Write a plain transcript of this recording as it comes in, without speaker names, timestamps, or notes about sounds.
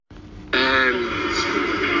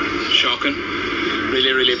shocking.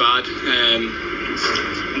 Really, really bad.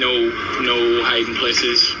 No hiding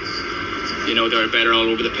places. They're better all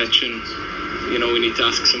over the pitch, and we need to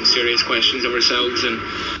ask some serious questions of ourselves. And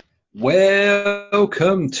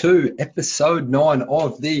welcome to episode 9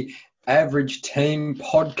 of the Average Team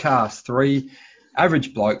podcast. 3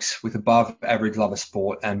 average blokes with above average love of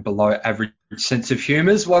sport and below average sense of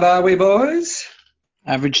humours. What are we, boys?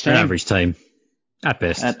 Average team. An average team. At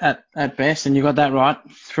best. At best, and you got that right.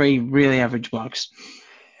 3 really average blokes.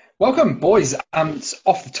 Welcome, boys.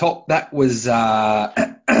 Off the top, that was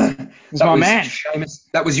man. Seamus.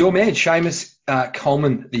 That was your man, Seamus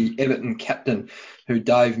Coleman, the Everton captain, who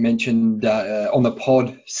Dave mentioned on the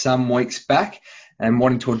pod some weeks back, and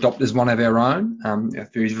wanting to adopt as one of our own.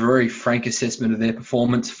 For his very frank assessment of their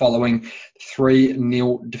performance following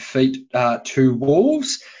 3-0 defeat to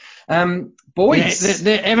Wolves. Boys,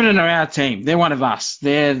 they're Everton are our team. They're one of us.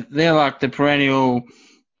 They're like the perennial,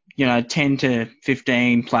 10 to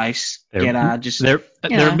 15 place getter.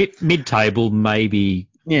 They're mid-table, maybe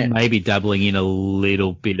dabbling in a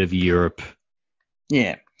little bit of Europe.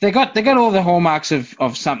 Yeah, they got all the hallmarks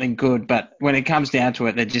of something good, but when it comes down to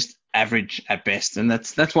it, they're just average at best, and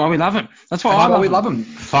that's why we love them. That's why we love them.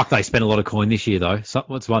 Fuck, they spent a lot of coin this year though. So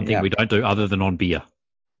what's one thing we don't do other than on beer?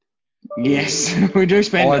 Yes, we do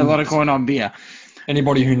spend a lot of coin on beer.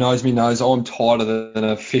 Anybody who knows me knows I'm tighter than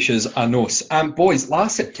a fisher's anus. Boys,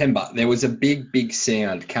 last September, there was a big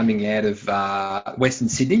sound coming out of Western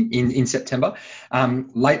Sydney in September.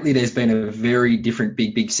 Lately, there's been a very different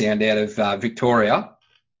big sound out of Victoria.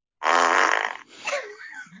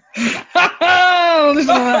 Listen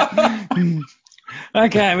to that.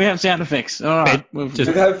 Okay, we have sound effects. All right.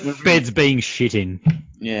 Beds being shit in.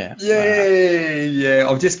 Yeah. Yeah.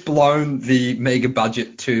 I've just blown the meagre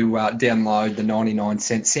budget to download the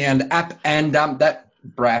 99-cent sound app, and that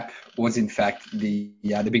brap was in fact the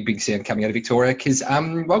big sound coming out of Victoria. Because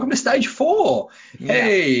welcome to stage 4. Yeah.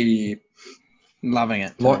 Hey, loving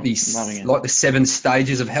it. Like the 7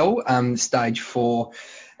 stages of hell. Stage 4,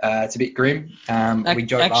 it's a bit grim. We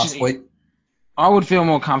joked last week. I would feel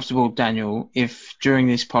more comfortable, Daniel, if during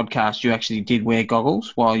this podcast you actually did wear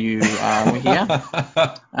goggles while you were here.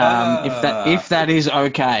 If that is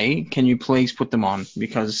okay, can you please put them on?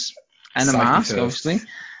 And a mask, first. Obviously.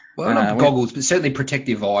 Well, not goggles, but certainly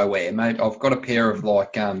protective eyewear, mate. I've got a pair of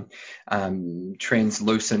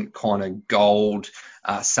translucent kind of gold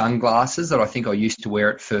sunglasses that I think I used to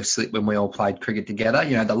wear at first slip when we all played cricket together.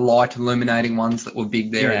 The light illuminating ones that were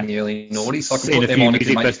big there in the early noughties. So I can put them on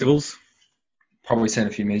music festivals. Probably seen a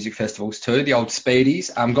few music festivals too. The old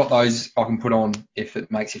Speedies. Got those I can put on if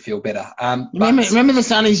it makes you feel better. Remember the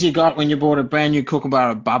sunnies you got when you bought a brand new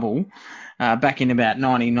Kookaburra bubble back in about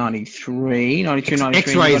 1993, 92, 93?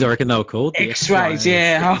 X-rays, I reckon they were called. X-rays,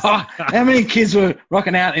 yeah. How many kids were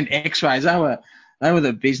rocking out in X-rays? They were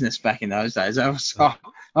the business back in those days. I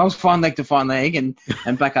was fine leg to fine leg and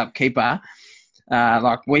backup keeper.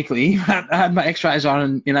 Weekly, I had my X-rays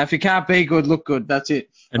on, and if you can't be good, look good. That's it.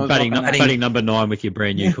 And batting number 9 with your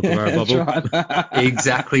brand new Kookaburra bubble. Right.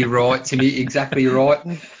 Exactly right, Timmy. Exactly right.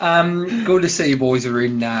 Good to see you boys are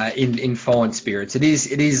in fine spirits. It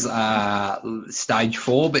is stage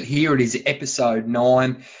 4, but here it is, episode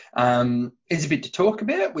 9. There's a bit to talk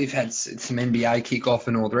about. We've had some NBA kick-off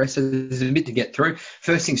and all the rest. So there's a bit to get through.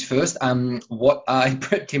 First things first,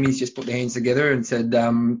 Timmy's just put their hands together and said,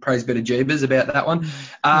 praise better Jeebers about that one.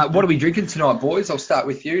 What are we drinking tonight, boys? I'll start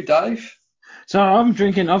with you, Dave. So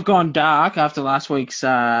I've gone dark after last week's,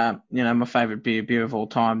 my favourite beer of all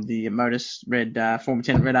time, the Modus Red, Former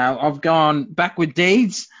Tenant Red Ale. I've gone back with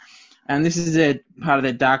Deeds, and this is a part of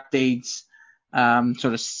their Dark Deeds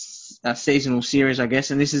sort of seasonal series, I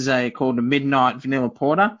guess, and this is called a Midnight Vanilla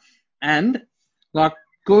Porter, and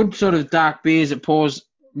good sort of dark beers, it pours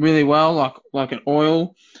really well, like an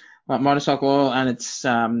oil, like motorcycle oil, and it's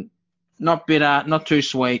not bitter, not too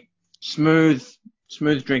sweet, smooth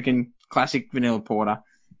drinking. Classic vanilla porter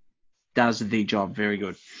does the job very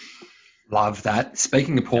good. Love that.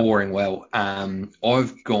 Speaking of pouring well,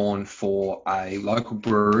 I've gone for a local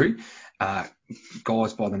brewery,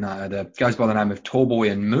 goes by the name of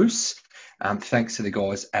Tallboy and Moose. Thanks to the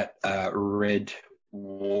guys at Redwood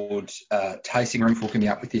Tasting Room for hooking me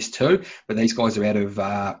up with this too. But these guys are out of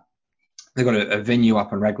they've got a venue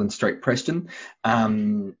up on Raglan Street, Preston.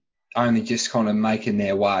 Only just kind of making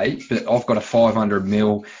their way, but I've got a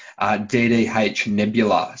 500ml DDH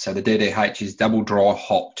Nebula. So the DDH is double dry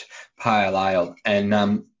hopped pale ale,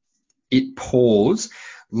 and it pours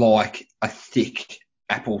like a thick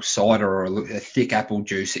apple cider or a thick apple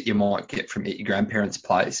juice that you might get from at your grandparents'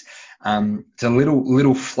 place. It's a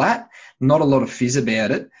little flat, not a lot of fizz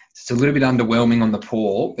about it. It's a little bit underwhelming on the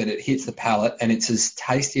pour, but it hits the palate, and it's as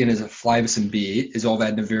tasty and as a flavoursome beer as I've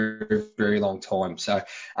had in a very, very long time. So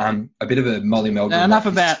a bit of a Molly Meldrum. Now, enough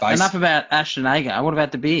about Ashton Agar. What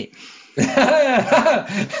about the beer?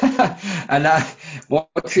 And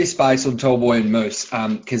watch this space on Tallboy and Moose,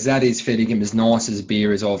 because that is feeding him as nice as a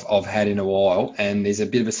beer as I've had in a while. And there's a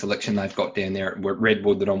bit of a selection they've got down there at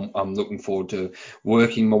Redwood that I'm looking forward to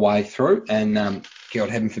working my way through. And God,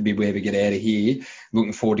 heaven forbid we ever get out of here.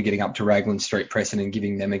 Looking forward to getting up to Raglan Street, Preston, and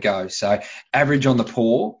giving them a go. So average on the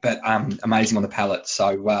pour, but amazing on the palate.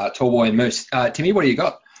 So Tallboy and Moose. Timmy, what do you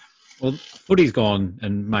got? Well, Footy's gone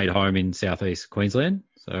and made home in southeast Queensland.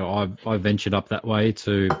 So I ventured up that way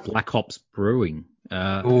to Black Hops Brewing.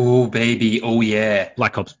 Oh, baby. Oh, yeah.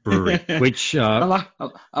 Black Hops Brewery, which... I like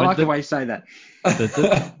the way you say that.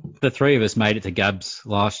 The three of us made it to Gabs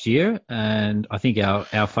last year, and I think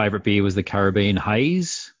our favourite beer was the Caribbean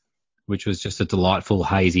Haze, which was just a delightful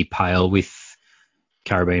hazy pale with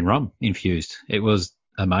Caribbean rum infused. It was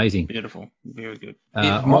amazing. Beautiful. Very good.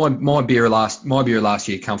 My beer last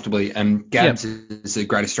year comfortably, and Gabs is a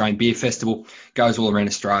great Australian beer festival, goes all around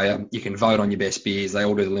Australia. You can vote on your best beers. They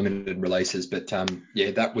all do the limited releases, but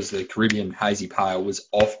that was the Caribbean Hazy Pale, was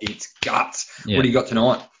off its guts. Yeah. What do you got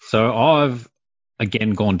tonight? So I've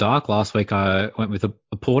again gone dark. Last week I went with a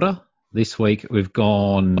porter. This week we've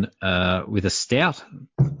gone with a stout.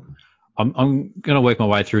 I'm going to work my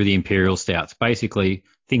way through the Imperial Stouts. Basically,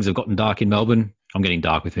 things have gotten dark in Melbourne. I'm getting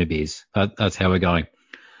dark with my beers. That's how we're going.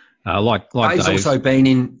 Like Dave's Dave.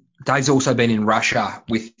 Dave's also been in Russia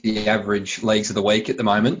with the average leagues of the week at the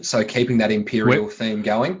moment, so keeping that Imperial theme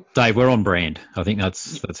going. Dave, we're on brand. I think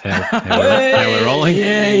that's how we're rolling.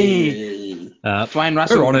 Dwayne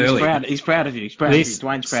Russell, he's proud of you.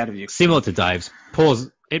 Dwayne's proud of you. Similar to Dave's.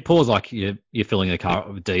 It pours like you're filling a car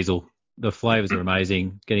up with diesel. The flavours are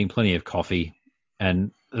amazing, getting plenty of coffee.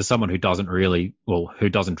 And as someone who doesn't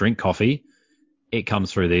drink coffee, it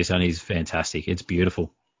comes through this and is fantastic. It's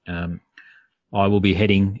beautiful. I will be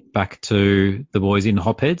heading back to the boys in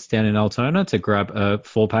Hopheads down in Altona to grab a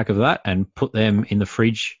 4-pack of that and put them in the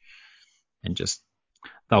fridge, and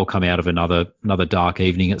they'll come out of another dark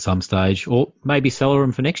evening at some stage, or maybe sell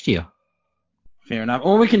them for next year. Fair enough.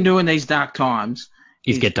 All we can do in these dark times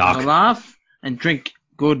is get dark, laugh, and drink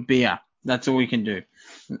good beer. That's all we can do,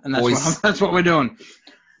 and that's what we're doing.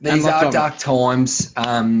 These are dark times.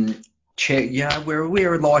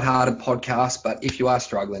 We're a light-hearted podcast, but if you are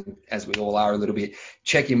struggling, as we all are a little bit,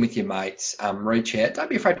 check in with your mates, reach out. Don't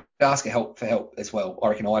be afraid to ask for help as well. I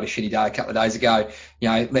reckon I had a shitty day a couple of days ago.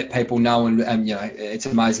 Let people know, and it's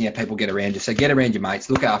amazing how people get around you. So get around your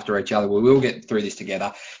mates, look after each other. We will get through this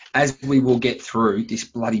together, as we will get through this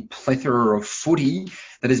bloody plethora of footy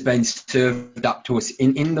that has been served up to us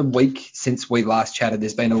in the week since we last chatted.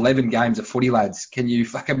 There's been 11 games of footy, lads. Can you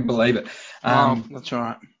fucking believe it? That's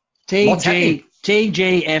right.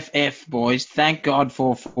 TGFF, boys. Thank God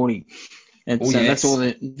for footy. That's all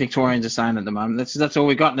the Victorians are saying at the moment. That's all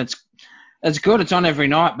we got, and it's good. It's on every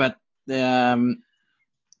night, but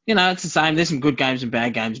it's the same. There's some good games and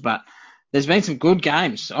bad games, but there's been some good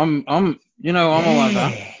games. I'm all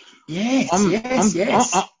over. Yes.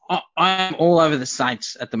 I'm all over the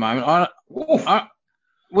Saints at the moment.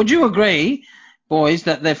 Would you agree, boys,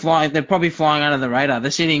 that they're flying? They're probably flying under the radar.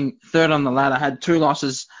 They're sitting third on the ladder. Had 2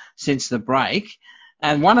 losses since the break,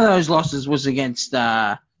 and one of those losses was against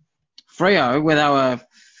Freo, where they were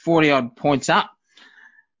 40-odd points up.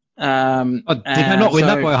 Did they not win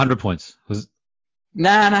that by 100 points?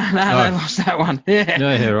 No, they lost that one. Yeah,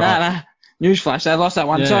 right. No. Newsflash, they lost that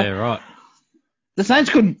one. Yeah, right. The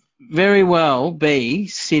Saints could very well be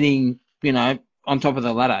sitting, on top of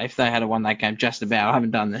the ladder if they had won that game just about. I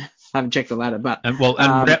haven't checked the ladder, but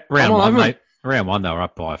round one, they were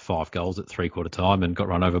up by 5 goals at 3/4 time and got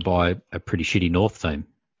run over by a pretty shitty North team.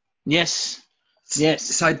 Yes.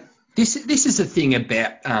 So this is the thing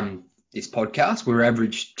about this podcast. We're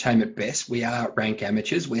average team at best. We are rank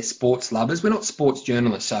amateurs. We're sports lovers. We're not sports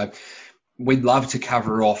journalists. So we'd love to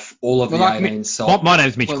cover off all of the 18 sides. My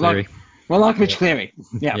name's Mitch Cleary. Mitch Cleary.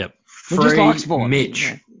 Yeah. Yep. We just like sport.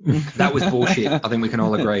 Mitch. Yeah. That was bullshit. I think we can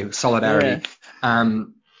all agree. Solidarity. Yeah.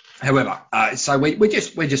 However, so we're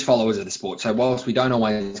just followers of the sport. So whilst we don't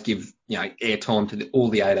always give airtime to all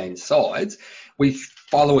the 18 sides, we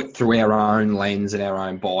follow it through our own lens and our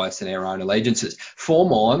own bias and our own allegiances. For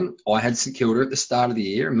mine, I had St Kilda at the start of the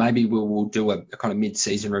year, and maybe we'll do a kind of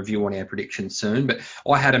mid-season review on our predictions soon. But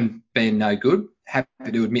I had them being no good.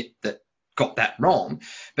 Happy to admit that got that wrong.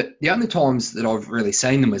 But the only times that I've really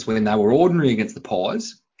seen them was when they were ordinary against the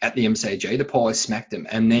Pies, at the MCG, the Pies smacked them,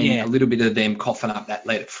 and then a little bit of them coughing up that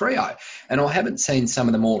lead at Freo. And I haven't seen some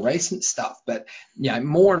of the more recent stuff, but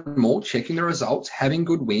more and more checking the results, having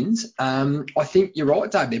good wins. I think you're right,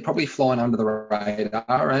 Dave. They're probably flying under the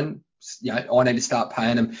radar, and I need to start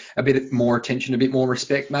paying them a bit more attention, a bit more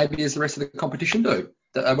respect, maybe as the rest of the competition do.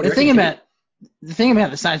 The thing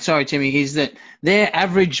about the Saints, sorry, Timmy, is that they're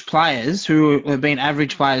average players who have been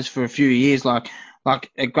average players for a few years. Like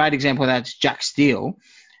a great example of that is Jack Steele,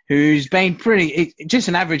 who's been just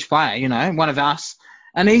an average player, one of us,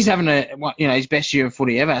 and he's having his best year of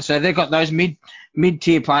footy ever. So they've got those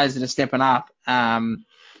mid-tier players that are stepping up and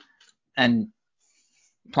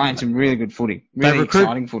playing some really good footy,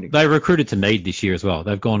 exciting footy. They recruited to need this year as well.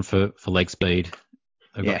 They've gone for leg speed.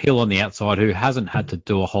 They've got Hill on the outside, who hasn't had to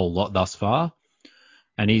do a whole lot thus far.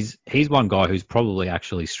 And he's one guy who's probably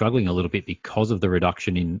actually struggling a little bit because of the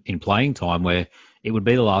reduction in playing time, where it would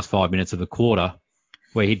be the last 5 minutes of the quarter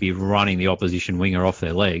where he'd be running the opposition winger off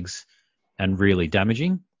their legs and really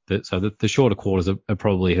damaging. So the shorter quarters are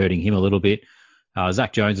probably hurting him a little bit.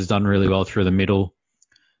 Zach Jones has done really well through the middle.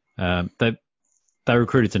 They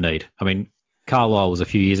recruited to need. I mean, Carlisle was a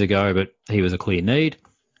few years ago, but he was a clear need,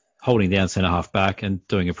 holding down centre-half back and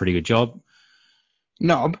doing a pretty good job.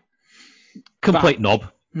 Complete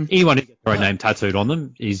knob. Anyone who gets their own name tattooed on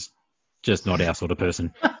them is just not our sort of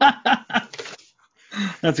person.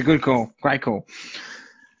 That's a good call. Great call.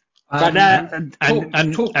 And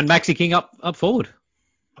Maxi King up forward.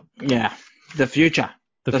 Yeah, the future.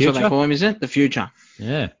 That's what they call him, is it? The future.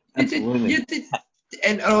 Yeah. Absolutely.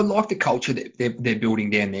 And I like the culture that they're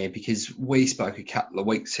building down there, because we spoke a couple of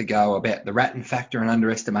weeks ago about the Ratton factor and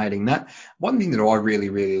underestimating that. One thing that I really,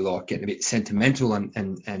 really like, getting a bit sentimental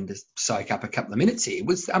and just soak up a couple of minutes here,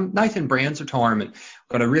 was Nathan Brown's retirement.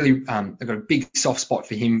 I've got a big soft spot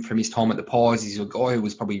for him from his time at the Pies. He's a guy who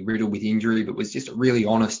was probably riddled with injury, but was just a really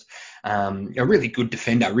honest, a really good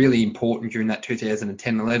defender, really important during that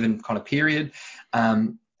 2010-11 kind of period.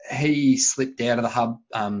 He slipped out of the hub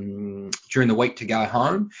during the week to go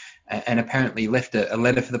home, and apparently left a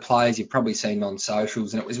letter for the players. You've probably seen on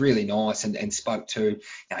socials, and it was really nice and spoke to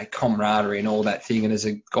camaraderie and all that thing. And as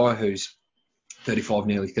a guy who's 35,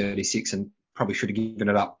 nearly 36, and probably should have given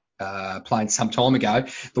it up playing some time ago,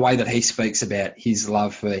 the way that he speaks about his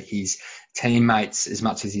love for his teammates as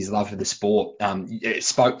much as his love for the sport, it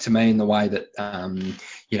spoke to me in the way that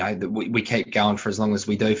that we keep going for as long as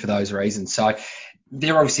we do for those reasons. So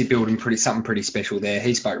they're obviously building something pretty special there.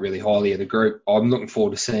 He spoke really highly of the group. I'm looking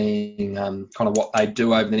forward to seeing kind of what they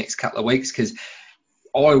do over the next couple of weeks, because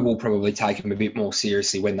I will probably take them a bit more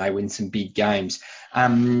seriously when they win some big games.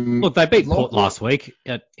 Look, they beat Port last week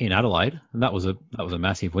in Adelaide, and that was a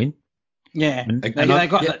massive win. Yeah, they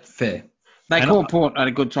got that fair. They caught Port at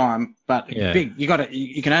a good time, but big. You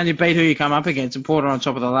can only beat who you come up against, and Port are on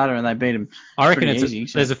top of the ladder, and they beat them. I reckon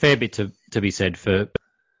there's a fair bit to be said for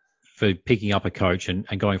picking up a coach and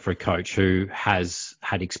going for a coach who has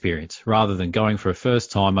had experience, rather than going for a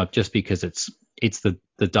first timer just because it's the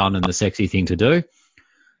done and the sexy thing to do.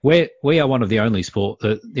 We are one of the only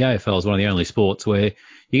the AFL is one of the only sports where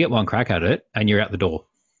you get one crack at it and you're out the door.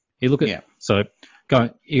 You look at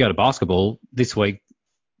you go to basketball this week.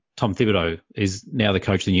 Tom Thibodeau is now the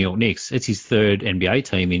coach of the New York Knicks. It's his third NBA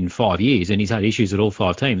team in 5 years, and he's had issues at all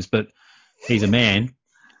 5 teams. But he's a man.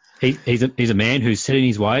 He's a man who's set in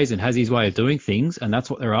his ways and has his way of doing things, and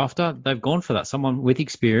that's what they're after. They've gone for that. Someone with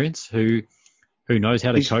experience who knows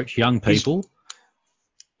how to coach young people.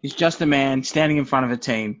 He's just a man standing in front of a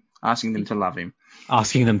team, asking them to love him.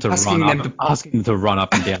 Asking them to run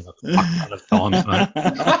up and down the fuck ton of times, mate.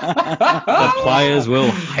 The players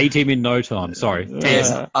will hate him in no time. Sorry.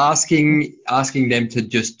 Asking them to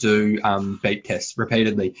just do beat tests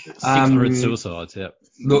repeatedly. 600 suicides, yeah.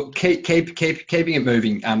 Look, keeping it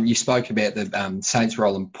moving. You spoke about the Saints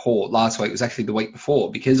role in Port last week. It was actually the week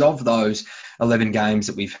before, because of those 11 games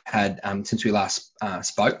that we've had since we last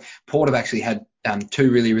spoke. Port have actually had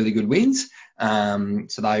 2 really, really good wins.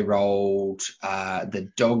 So they rolled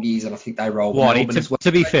the Doggies, and I think they rolled Melbourne as well.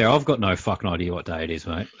 To be fair, I've got no fucking idea what day it is,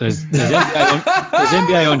 mate. There's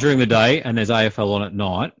NBA on during the day, and there's AFL on at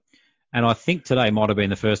night. And I think today might have been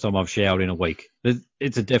the first time I've showered in a week.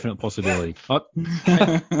 It's a definite possibility.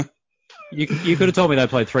 You could have told me they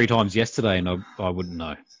played 3 times yesterday, and I wouldn't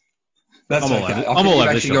know. That's I'm okay. all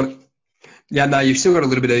over the shop. Yeah, no, you've still got a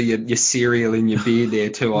little bit of your cereal in your beard there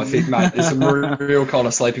too, I think, mate. There's some real kind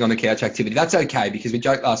of sleeping on the couch activity. That's okay, because we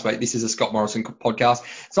joked last week, this is a Scott Morrison podcast.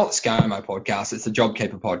 It's not the ScoMo podcast, it's the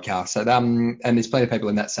JobKeeper podcast. So, and there's plenty of people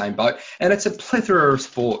in that same boat. And it's a plethora of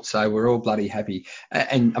sports, so we're all bloody happy.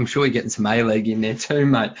 And I'm sure you're getting some A-League in there too,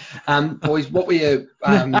 mate. Boys, what we Tick,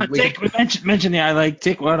 we mentioned the A-League.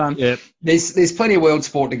 Tick, well done. Yep. There's plenty of world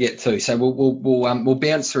sport to get to, so we'll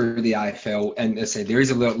bounce through the AFL, and as I said, there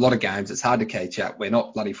is a lot of games. It's hard to catch up. We're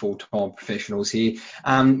not bloody full-time professionals here.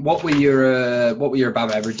 What were your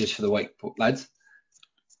above averages for the week, lads?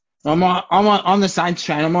 I'm on the Saints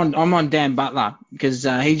train. I'm on Dan Butler because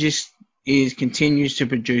he continues to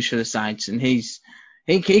produce for the Saints, and he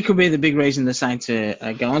could be the big reason the Saints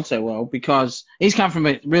are going so well, because he's come from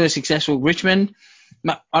a really successful Richmond.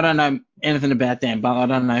 I don't know anything about Dan Butler. I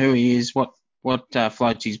don't know who he is, what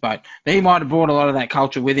floats his boat. But he might have brought a lot of that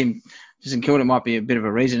culture with him. St Kilda might be a bit of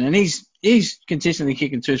a reason. And he's consistently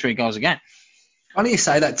kicking 2-3 goals a game. Funny you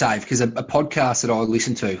say that, Dave, because a podcast that I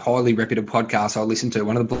listen to, highly reputable podcast I listen to,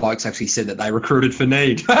 one of the blokes actually said that they recruited for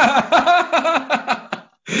need. He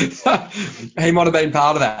might have been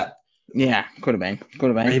part of that. Yeah, could have been.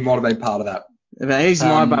 He might have been part of that. But he's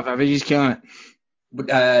my above average. He's killing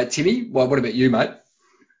it. Timmy, what about you, mate?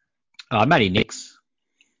 Matty Nix.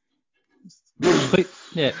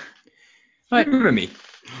 Yeah. Mate, Humour me.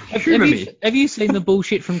 Have you seen the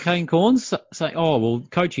bullshit from Kane Corns saying, oh, well,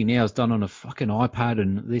 coaching now is done on a fucking iPad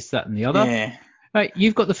and this, that, and the other? Yeah. Mate,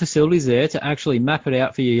 you've got the facilities there to actually map it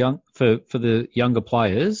out for for the younger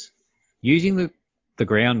players, using the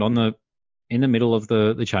ground in the middle of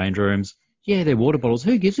the change rooms. Yeah, they're water bottles.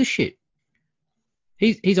 Who gives a shit?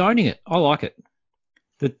 He's owning it. I like it.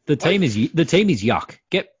 The team is yuck.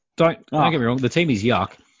 Don't get me wrong. The team is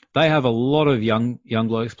yuck. They have a lot of young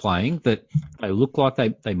blokes playing that they look like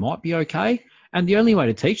they might be okay, and the only way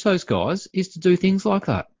to teach those guys is to do things like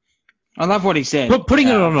that. I love what he said. Putting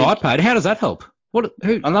it on an iPad, how does that help? How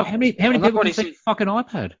many people he see a fucking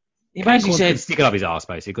iPad? He basically said, stick it up his ass.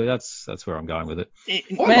 Basically, that's where I'm going with it.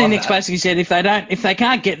 Matty Nix basically said if they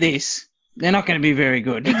can't get this, they're not going to be very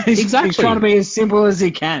good. Exactly. He's trying to be as simple as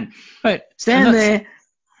he can. Right. Stand there,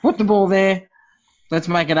 put the ball there. Let's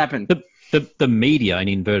make it happen. The media, in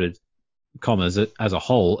inverted commas, as a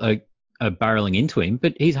whole, are barreling into him,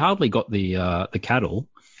 but he's hardly got the cattle.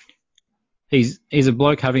 He's a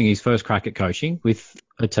bloke having his first crack at coaching with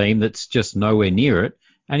a team that's just nowhere near it,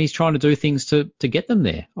 and he's trying to do things to get them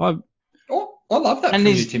there. I love that from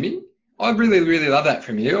you, Timmy. I really, really love that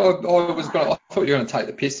from you. I thought you were going to take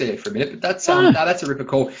the piss there for a minute, but that's that's a ripper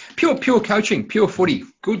call. Pure coaching, pure footy,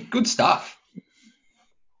 good stuff.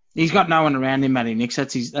 He's got no one around him, Matty Nix.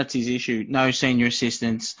 That's his issue. No senior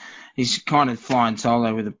assistants. He's kind of flying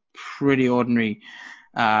solo with a pretty ordinary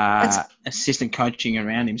assistant coaching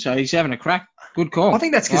around him. So he's having a crack. Good call. I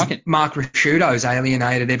think that's because Mark Rasciuto's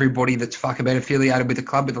alienated everybody that's fucking been affiliated with the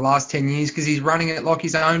club with the last 10 years because he's running it like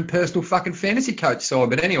his own personal fucking fantasy coach side.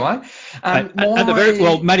 But anyway.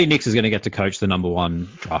 Matty Nix is going to get to coach the number 1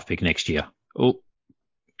 draft pick next year. Well,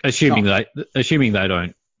 assuming they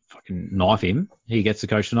don't fucking knife him, he gets to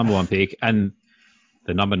coach the number 1 pick and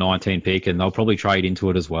the number 19 pick, and they'll probably trade into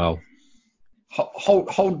it as well.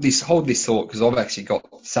 Hold this thought, because I've actually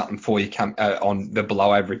got something for you on the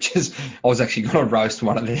below averages. I was actually going to roast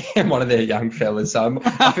one of their young fellas, so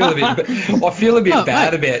I feel a bit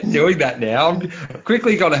bad about doing that now. I'm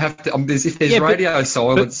quickly going to have to. If there's radio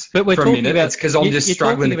silence but for a minute, it's because I'm just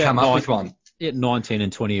struggling to come up with one. 19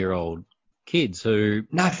 and 20-year-old kids who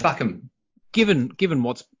fuck them. Given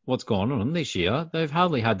what's gone on this year, they've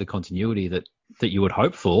hardly had the continuity that you would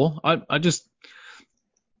hope for.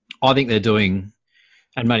 I think they're doing,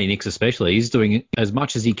 and Matty Nix especially, he's doing as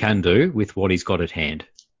much as he can do with what he's got at hand.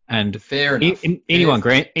 And fair enough.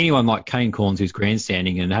 Anyone like Kane Corns who's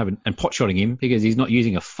grandstanding and pot-shotting him because he's not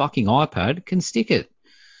using a fucking iPad can stick it.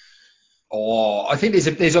 Oh, I think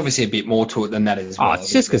there's obviously a bit more to it than that as well.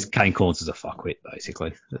 It's just because Kane Corns is a fuckwit,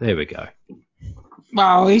 basically. There we go.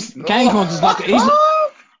 Well, Kane Corns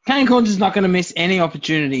is not going to miss any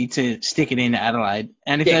opportunity to stick it into Adelaide.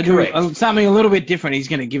 And if they do something a little bit different, he's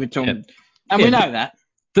going to give it to them. And we know that.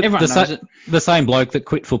 Everyone knows it. The same bloke that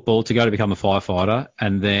quit football to go to become a firefighter,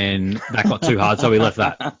 and then that got too hard, so he left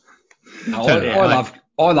that.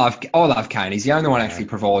 I love Kane. He's the only one actually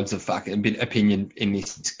provides a fucking opinion in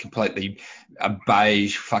this completely a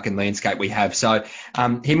beige fucking landscape we have. So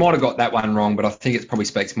he might have got that one wrong, but I think it probably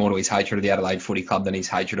speaks more to his hatred of the Adelaide Footy Club than his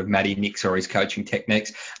hatred of Matty Nicks or his coaching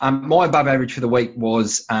techniques. My above average for the week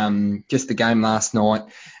was just the game last night.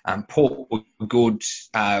 Port were good.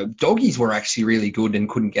 Doggies were actually really good and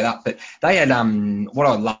couldn't get up, but they had what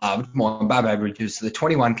I loved. My above average was the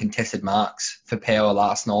 21 contested marks for Power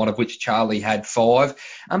last night, of which Charlie had 5.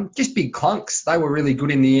 Just big clunks. They were really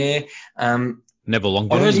good in the air. Neville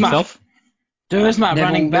Longbottom himself. Dursma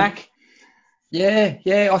running back. Yeah.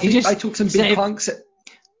 I think they took some big clunks.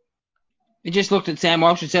 He just looked at Sam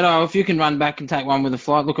Walsh and said, "Oh, if you can run back and take one with a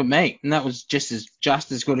flight, look at me." And that was just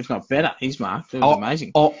as good, if not better. His mark. It was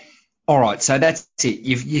amazing. All right. So that's it.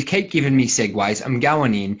 You keep giving me segues. I'm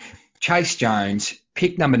going in. Chase Jones,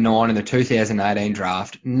 pick number 9 in the 2018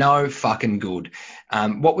 draft. No fucking good.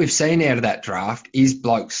 What we've seen out of that draft is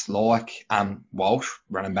blokes like Walsh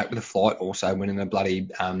running back with a flight, also winning a bloody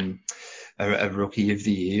a rookie of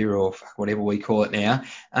the year or whatever we call it now.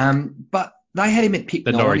 But they had him at pick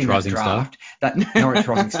 9 Norwich in that Rising draft. Star. That Norwich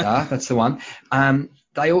Rising Star, that's the one.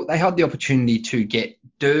 They had the opportunity to get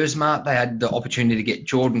Dursma. They had the opportunity to get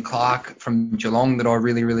Jordan Clark from Geelong that I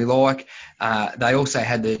really, really like. They also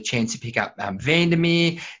had the chance to pick up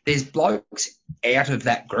Vandermeer. There's blokes out of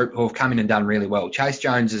that group who have come in and done really well. Chase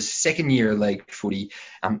Jones' second year of league footy,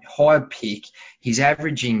 high pick. He's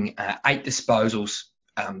averaging 8 disposals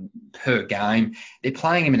per game. They're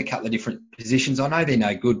playing him in a couple of different positions. I know they're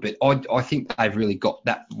no good, but I think they've really got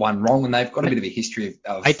that one wrong, and they've got a bit of a history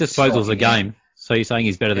of 8 disposals a game. Out. So you're saying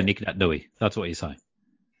he's better than Nick Natnui? That's what you're saying.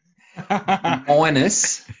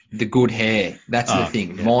 Minus the good hair. That's the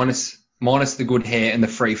thing. Yeah. Minus the good hair and the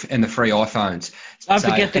free iPhones. Don't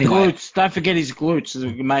forget the glutes. Don't forget his glutes.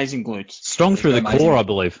 Amazing glutes. Strong through the core, I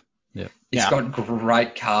believe. Yeah. It's got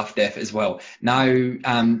great calf depth as well. No,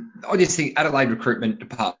 I just think Adelaide recruiting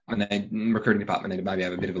department need to maybe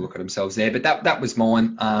have a bit of a look at themselves there. But that was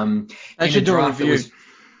mine. They should do a review.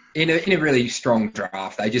 In a really strong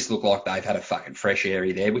draft, they just look like they've had a fucking fresh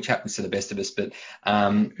area there, which happens to the best of us. But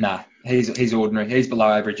he's ordinary. He's below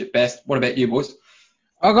average at best. What about you, boys?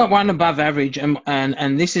 I got one above average,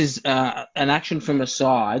 and this is an action from a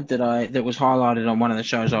side that was highlighted on one of the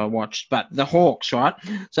shows I watched. But the Hawks, right?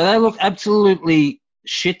 So they look absolutely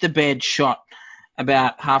shit the bed shot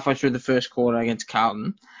about halfway through the first quarter against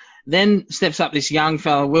Carlton. Then steps up this young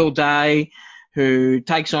fella, Will Day, who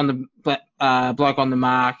takes on the bloke on the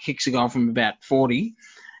mark, kicks a goal from about 40.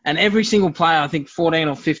 And every single player, I think 14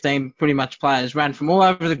 or 15 pretty much players, ran from all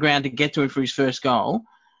over the ground to get to him for his first goal.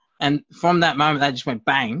 And from that moment, they just went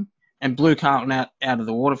bang and blew Carlton out of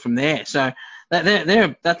the water from there. So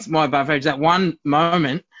that's my above average. That one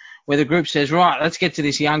moment where the group says, right, let's get to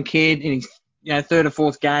this young kid in his third or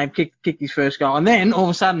fourth game, kick his first goal. And then all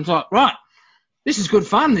of a sudden it's like, right, this is good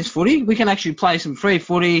fun, this footy. We can actually play some free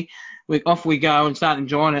footy. Off we go and start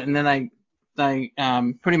enjoying it. And then they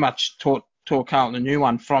pretty much taught Carlton a new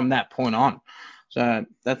one from that point on. So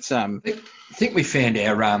that's I think we found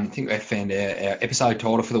our episode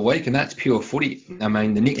title for the week, and that's pure footy. I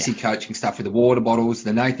mean, the Nixie coaching stuff with the water bottles,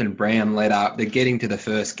 the Nathan Brown let up, the getting to the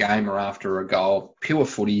first game or after a goal, pure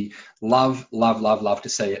footy. Love to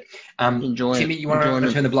see it. Enjoy Timmy, it. you want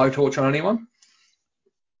to turn the blowtorch on anyone?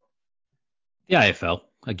 The AFL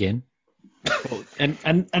again. Well,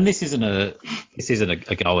 and this isn't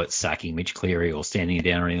a go at sacking Mitch Cleary or standing it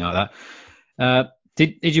down or anything like that.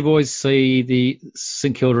 Did you boys see the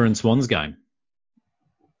St Kilda and Swans game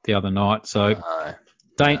the other night? So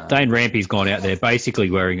Dane Rampy's gone out there basically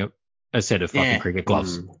wearing a set of fucking cricket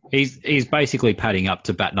gloves. He's basically padding up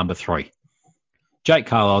to bat number 3. Jake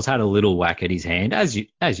Carlisle's had a little whack at his hand, as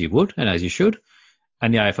you would and as you should,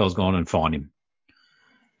 and the AFL's gone and fined him.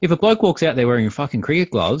 If a bloke walks out there wearing fucking cricket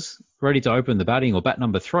gloves, ready to open the batting or bat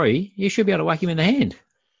number 3, you should be able to whack him in the hand.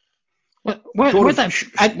 Were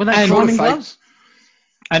they priming gloves?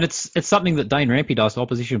 And it's something that Dane Rampy does to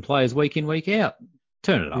opposition players week in, week out.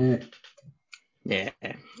 Turn it up. Yeah.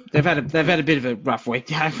 They've had a bit of a rough week,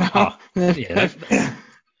 the AFL. They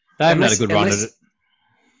haven't had a good run at it.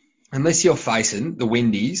 Unless you're facing the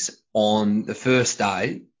Windies on the first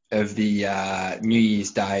day of the New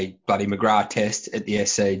Year's Day bloody McGrath test at the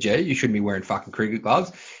SCG, you shouldn't be wearing fucking cricket gloves,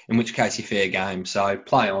 in which case you're fair game. So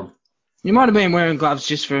play on. You might have been wearing gloves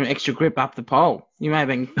just for an extra grip up the pole. You may have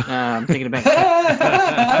been thinking about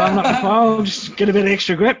climbing up the pole, just get a bit of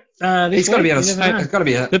extra grip. He's got to be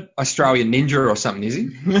an Australian ninja or something, is he?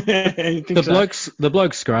 The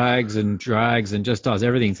bloke scrags and drags and just does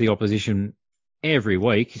everything to the opposition every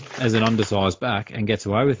week as an undersized back and gets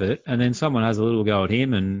away with it, and then someone has a little go at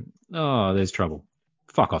him and there's trouble.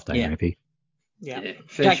 Fuck off, Dane Rampy. Yeah.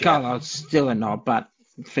 Jack Carlisle's still a knob, but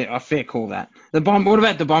fair call that. What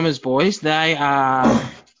about the Bombers, boys? They are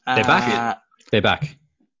They're back. They're back.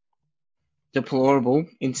 Deplorable,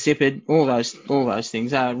 insipid, all those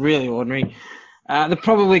things are really ordinary. They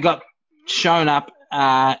probably got shown up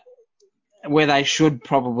where they should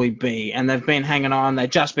probably be, and they've been hanging on. They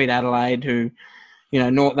just beat Adelaide, who,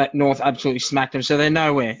 North absolutely smacked them, so they're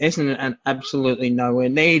nowhere. Essendon absolutely nowhere.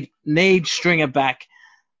 Need Stringer back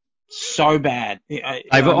so bad. I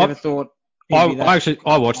never thought. I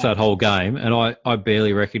watched that whole game, and I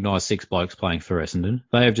barely recognised 6 blokes playing for Essendon.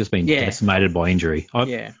 They have just been decimated by injury.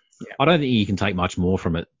 I don't think you can take much more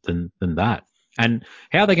from it than that. And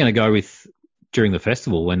how are they going to go with during the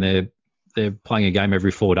festival when they're playing a game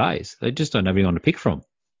every 4 days? They just don't have anyone to pick from.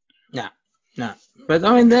 No. But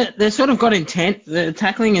I mean, they sort of got intent. The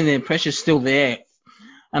tackling and their pressure's still there,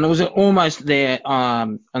 and it was almost there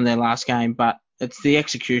on their last game. But it's the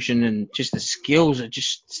execution and just the skills are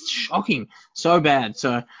just shocking, so bad.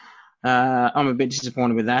 So I'm a bit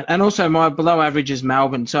disappointed with that. And also my below average is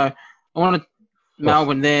Melbourne. So I want to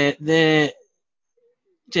Melbourne. They're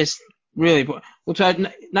just really. So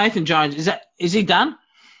Nathan Jones, is he done?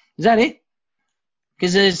 Is that it?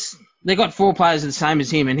 Because they got 4 players the same as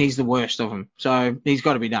him, and he's the worst of them. So he's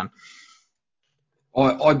got to be done.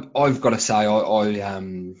 I've got to say,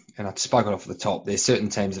 and I've spoken off the top. There's certain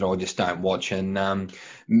teams that I just don't watch, and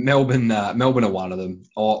Melbourne are one of them.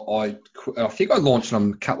 I think I launched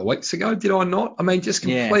them a couple of weeks ago. Did I not? I mean, just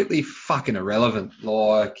completely fucking irrelevant.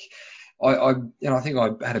 Like, I think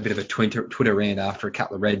I had a bit of a Twitter rant after a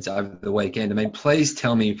couple of Reds over the weekend. I mean, please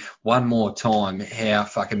tell me one more time how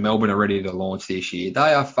fucking Melbourne are ready to launch this year.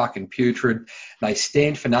 They are fucking putrid. They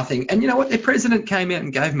stand for nothing. And you know what? Their president came out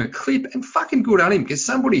and gave them a clip, and fucking good on him, because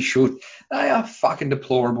somebody should. They are fucking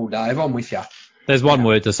deplorable, Dave. I'm with you. There's one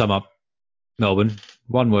word to sum up Melbourne.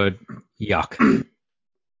 One word: yuck.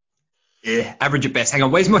 Yeah, average at best. Hang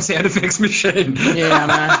on, where's my sound effects machine? Yeah, I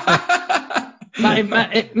know.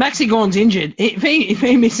 Maxi Gorn's injured. If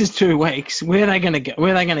he misses 2 weeks, where are they going to go?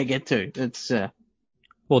 Where are they going to get to? It's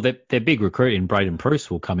well, their big recruit in Braden Pruce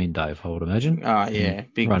will come in, Dave. I would imagine. Oh yeah,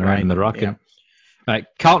 big run around in the ruck. Yeah. And,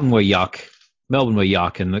 Carlton were yuck, Melbourne were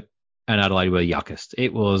yuck, and Adelaide were yuckest.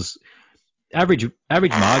 It was average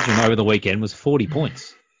margin over the weekend was 40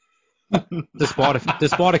 points. Despite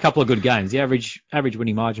a couple of good games, the average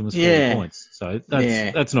winning margin was 40 points. So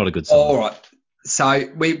that's not a good sign. All right. So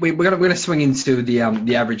we're gonna swing into the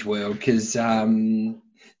average world, because there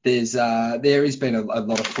has been a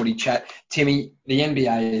lot of footy chat. Timmy, the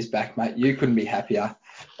NBA is back, mate. You couldn't be happier.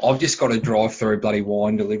 I've just got to drive through bloody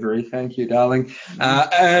wine delivery. Thank you, darling.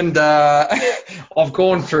 And I've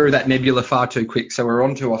gone through that nebula far too quick, so we're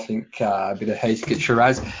on to, I think, a bit of Heathcote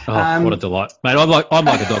Shiraz. Oh, what a delight, mate! I'm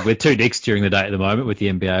like a dog with 2 dicks during the day at the moment with the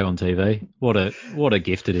NBA on TV. What a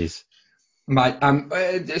gift it is. Mate,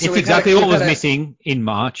 it's exactly what was missing in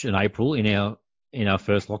March and April in our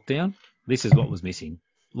first lockdown. This is what was missing.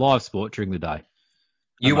 Live sport during the day.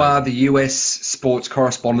 You Amazing. are the US sports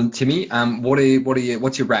correspondent, Timmy.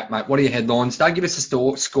 What's your wrap, mate? What are your headlines? Don't give us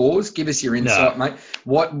the scores. Give us your insight, mate.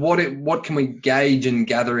 What can we gauge and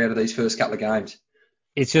gather out of these first couple of games?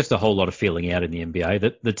 It's just a whole lot of feeling out in the NBA.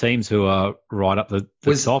 That the teams who are right up the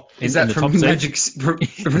top. Was that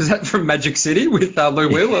from Magic City with Lou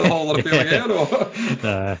Will? A whole lot of feeling out, or?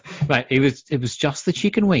 Mate, it was just the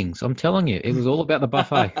chicken wings. I'm telling you, it was all about the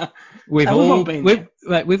buffet. We've all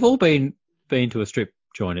been to a strip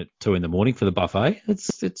joint at 2 a.m. for the buffet.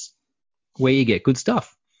 It's where you get good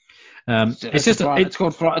stuff. It's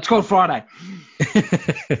called Friday.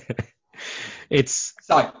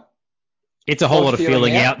 It's a whole lot of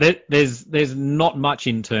feeling out. There's not much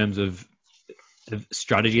in terms of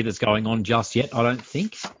strategy that's going on just yet, I don't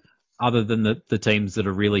think, other than the teams that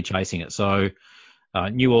are really chasing it. So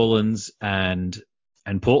New Orleans and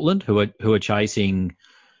Portland, who are chasing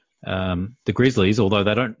the Grizzlies, although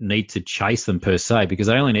they don't need to chase them per se, because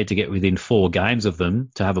they only need to get within 4 games of them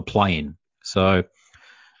to have a play-in. So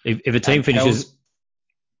if a team finishes...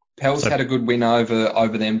 Pels had a good win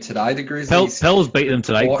over them today, the Grizzlies. Pels beat them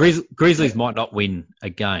today. Grizzlies might not win a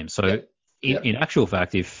game. So in actual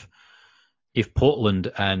fact, if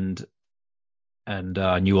Portland and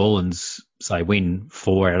New Orleans, say, win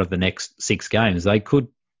 4 out of the next 6 games, they could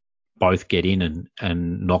both get in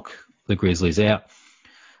and knock the Grizzlies out.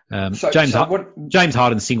 James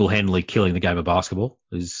Harden single-handedly killing the game of basketball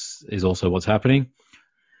is also what's happening.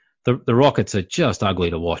 The Rockets are just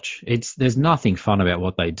ugly to watch. There's nothing fun about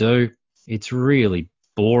what they do. It's really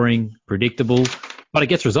boring, predictable, but it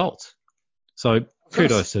gets results. So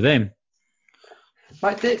kudos to them.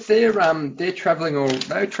 Mate, they're travelling all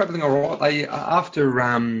right. They after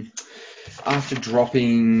after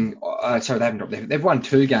dropping. Sorry, they haven't dropped. They've won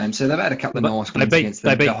 2 games, so they've had a couple of nice wins against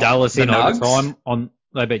they beat Dallas in Nugs. overtime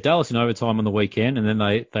They beat Dallas in overtime on the weekend, and then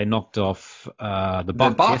they knocked off the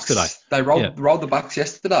Bucks yesterday. They rolled the Bucks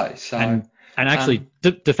yesterday, so and actually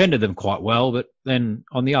defended them quite well. But then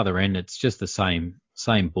on the other end, it's just the same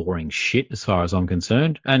boring shit as far as I'm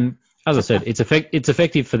concerned. And as I said, it's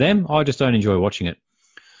effective for them. I just don't enjoy watching it.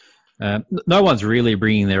 No one's really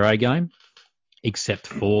bringing their A game, except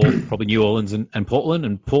for probably New Orleans and Portland.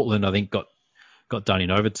 And Portland, I think, got done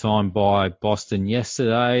in overtime by Boston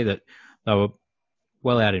yesterday. That they were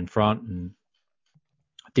well out in front, and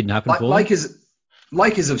it didn't happen for them.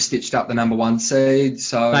 Lakers have stitched up the number 1 seed,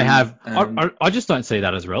 so they have. I just don't see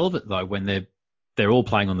that as relevant though when they're all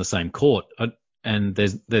playing on the same court, and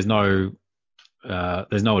there's no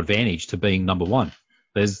advantage to being number 1.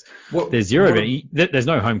 There's zero advantage. There's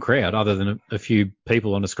no home crowd other than a few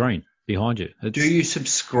people on a screen behind you. Do you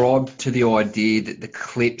subscribe to the idea that the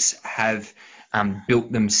Clips have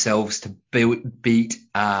built themselves to beat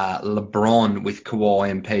LeBron with Kawhi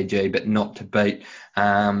and PG, but not to beat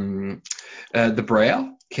the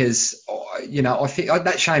Brow? Because I think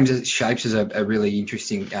that shapes as a really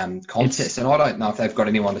interesting contest, and I don't know if they've got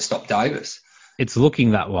anyone to stop Davis. It's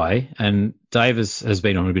looking that way, and Davis has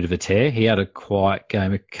been on a bit of a tear. He had a quiet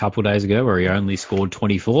game a couple of days ago where he only scored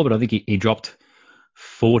 24, but I think he dropped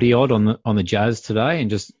 40 odd on the Jazz today,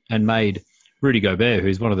 and made Rudy Gobert, who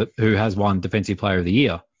has won Defensive Player of the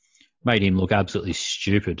Year, made him look absolutely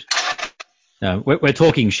stupid. We're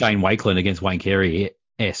talking Shane Wakelin against Wayne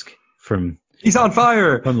Carey-esque from. He's on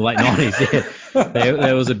fire from the late 90s. Yeah,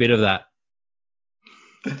 there was a bit of that.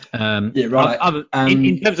 Yeah, right.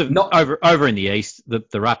 In terms of over in the East, the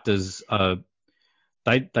Raptors,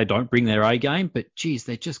 they don't bring their A game, but geez,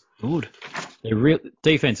 they're just good. Their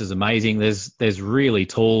defense is amazing. There's really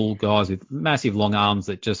tall guys with massive long arms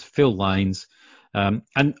that just fill lanes. And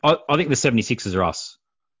I think the 76ers are us.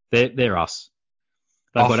 They're us.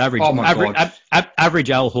 They've got average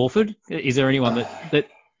Al Horford. Is there anyone that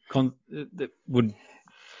would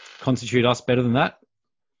constitute us better than that?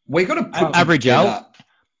 We're going to put average Al.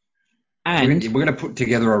 And we're going to put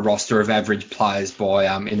together a roster of average players by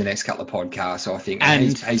in the next couple of podcasts, I think.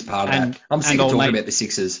 And he's part of that. I'm sick of talking about the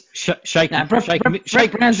Sixers. Brett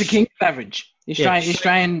Brown's the king of average. The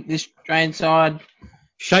Australian side.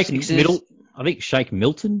 I think Shake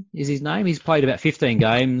Milton is his name. He's played about 15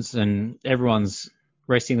 games, and everyone's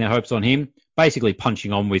resting their hopes on him. Basically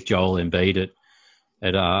punching on with Joel Embiid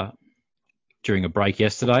at during a break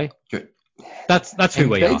yesterday. Good. That's who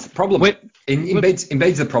we are. The problem.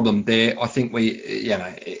 Embiid's the problem there. I think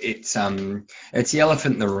it's the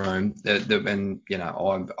elephant in the room.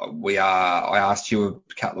 I asked you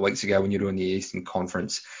a couple of weeks ago when you were doing the Eastern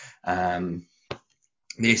Conference, the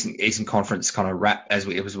Eastern Conference kind of wrap as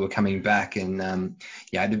we were coming back, and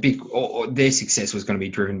their success was going to be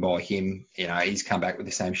driven by him. He's come back with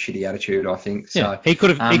the same shitty attitude, I think. So he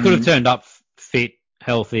could have turned up fit,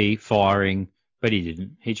 healthy, firing, but he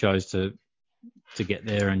didn't. He chose to get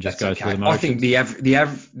there and just go through the motions. I think the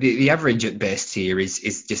average at best here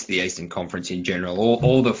is just the Eastern Conference in general.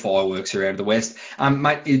 All the fireworks are out of the West.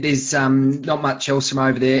 Mate, there's not much else from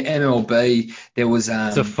over there. MLB, there was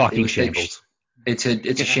it's a fucking shambles. It's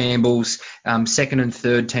a shambles. Second and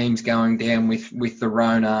third teams going down with the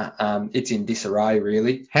Rona. It's in disarray,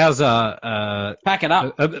 really. How's pack it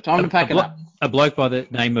up? Time to pack it up. A bloke by the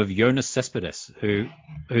name of Jonas Cespedes,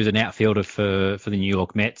 who's an outfielder for the New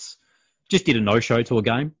York Mets, just did a no-show to a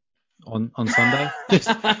game on Sunday.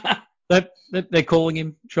 They're calling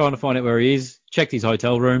him, trying to find out where he is. Checked his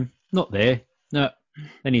hotel room, not there. No.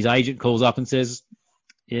 Then his agent calls up and says,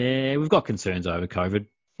 "Yeah, we've got concerns over COVID.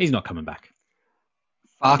 He's not coming back."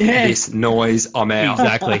 Fuck this noise, I'm out.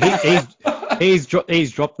 Exactly. He's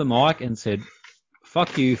dropped the mic and said,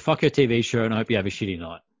 "Fuck you, fuck your TV show, and I hope you have a shitty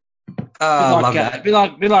night." I love that. Be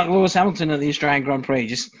like Lewis Hamilton at the Australian Grand Prix.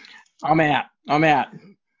 Just, I'm out. I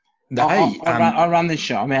run this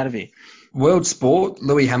show. I'm out of here. World Sport,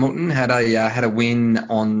 Lewis Hamilton had a win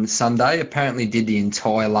on Sunday. Apparently did the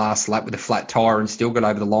entire last lap with a flat tyre and still got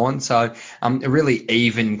over the line. So a really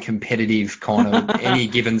even, competitive kind of any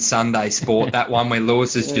given Sunday sport. That one where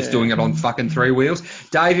Lewis is just doing it on fucking 3 wheels.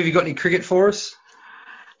 Dave, have you got any cricket for us?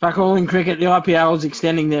 Fuck all in cricket. The IPL is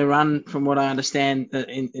extending their run, from what I understand,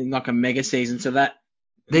 in like a mega season. So that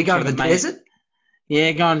they're going to the desert.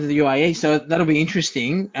 Yeah, going to the UAE, so that'll be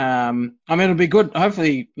interesting. It'll be good.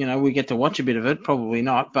 Hopefully, we get to watch a bit of it. Probably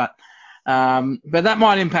not, but that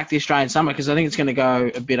might impact the Australian summer because I think it's going to go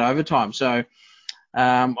a bit overtime. So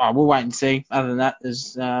we'll wait and see. Other than that,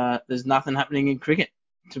 there's nothing happening in cricket,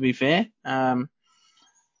 to be fair.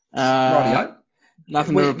 Rightio.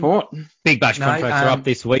 Nothing to report. Big Bash No, contracts are up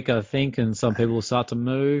this week, I think, and some people will start to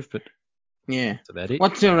move, but Yeah. that's about it.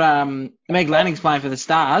 What's your Meg Lanning's playing for the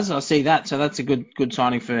Stars? I see that, so that's a good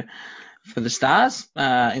signing for the Stars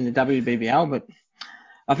in the WBBL. But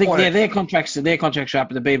I think their contracts are up,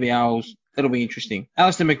 but the BBLs, it'll be interesting.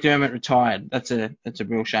 Alistair McDermott retired. That's a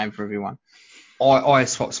real shame for everyone. I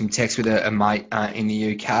swapped some texts with a mate in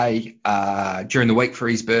the UK during the week for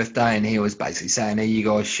his birthday, and he was basically saying, "Are you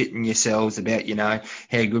guys shitting yourselves about,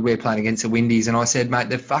 how good we're playing against the Windies?" And I said, "Mate,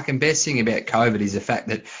 the fucking best thing about COVID is the fact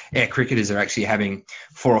that our cricketers are actually having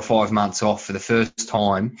 4 or 5 months off for the first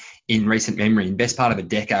time in recent memory. In the best part of a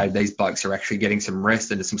decade, these blokes are actually getting some rest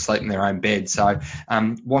and some sleep in their own bed. So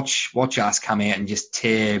watch us come out and just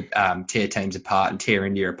tear teams apart and tear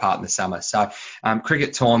India apart in the summer. So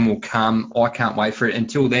cricket time will come. I can't wait for it.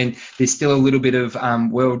 Until then, there's still a little bit of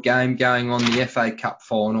world game going on. The FA Cup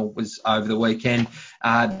final was over the weekend.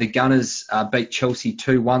 The Gunners beat Chelsea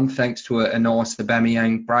 2-1 thanks to a nice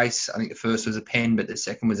Aubameyang brace. I think the first was a pen, but the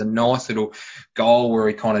second was a nice little goal where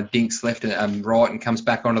he kind of dinks left and right and comes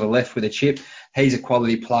back onto the left with a chip. He's a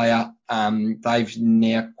quality player. They've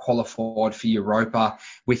now qualified for Europa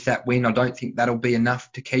with that win. I don't think that'll be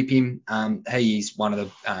enough to keep him. He is one of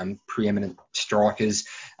the preeminent strikers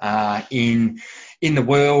in the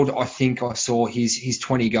world. I think I saw his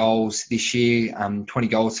 20 goals this year, 20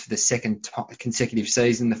 goals for the second consecutive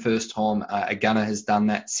season, the first time a Gunner has done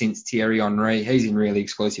that since Thierry Henry. He's in really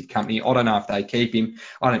exclusive company. I don't know if they keep him.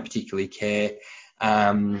 I don't particularly care.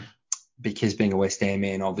 Because being a West Ham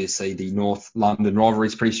man, obviously the North London rivalry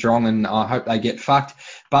is pretty strong, and I hope they get fucked.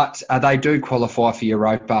 But they do qualify for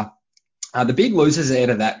Europa. The big losers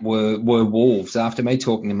out of that were Wolves, after me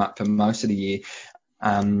talking them up for most of the year.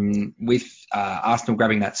 With Arsenal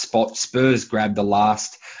grabbing that spot, Spurs grabbed the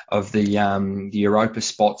last of the Europa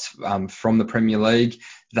spots from the Premier League.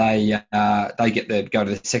 They go to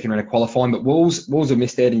the second round of qualifying, but Wolves have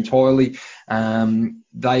missed out entirely.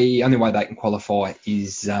 The only way they can qualify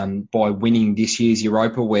is by winning this year's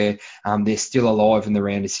Europa, where they're still alive in the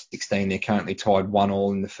round of 16. They're currently tied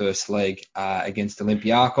 1-1 in the first leg against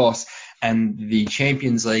Olympiacos. And the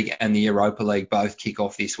Champions League and the Europa League both kick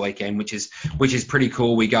off this weekend, which is pretty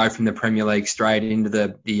cool. We go from the Premier League straight into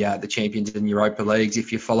the Champions and Europa Leagues.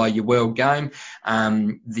 If you follow your world game,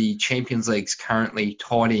 the Champions League's currently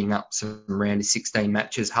tidying up some round of 16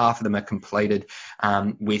 matches. Half of them are completed,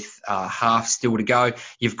 with half still to go.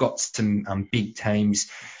 You've got some big teams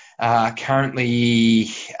currently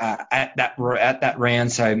at that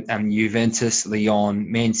round. So Juventus,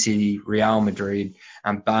 Lyon, Man City, Real Madrid,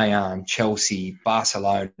 Bayern, Chelsea,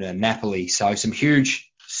 Barcelona, Napoli. So some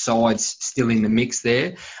huge sides still in the mix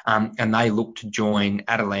there, and they look to join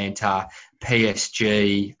Atalanta,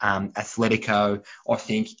 PSG, Atletico, I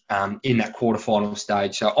think, in that quarterfinal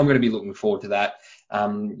stage. So I'm going to be looking forward to that.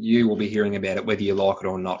 You will be hearing about it whether you like it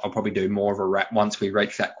or not. I'll probably do more of a wrap once we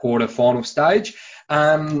reach that quarterfinal stage.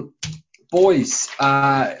 Boys,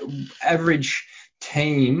 average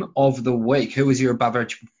team of the week. Who was your above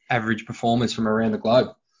average performers from around the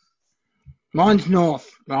globe? Mine's North,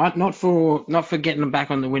 right? Not for getting them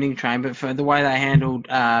back on the winning train, but for the way they handled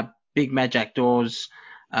Big Majak Dawes'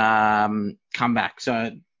 comeback.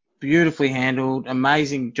 So beautifully handled,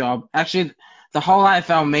 amazing job. Actually, the whole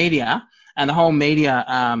AFL media and the whole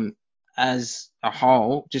media as a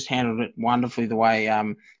whole just handled it wonderfully. The way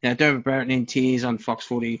Dermot Brereton in tears on Fox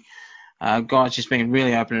Footy, guys just being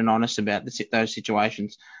really open and honest about those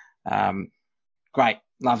situations. Great,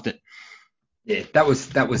 loved it. Yeah, that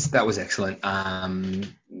was excellent.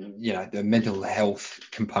 The mental health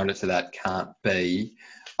component to that can't be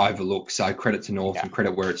overlooked. So credit to North and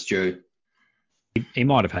credit where it's due. He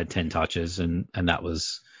might have had 10 touches, and that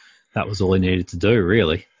was all he needed to do.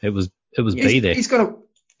 Really, it was be there. He's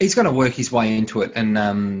got to work his way into it,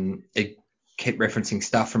 and keep referencing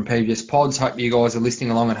stuff from previous pods. Hope you guys are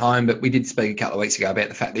listening along at home, but we did speak a couple of weeks ago about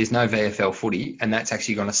the fact there's no VFL footy, and that's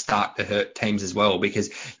actually going to start to hurt teams as well,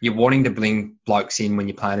 because you're wanting to bring blokes in when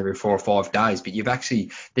you're playing every 4 or 5 days, but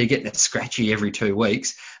they're getting it scratchy every 2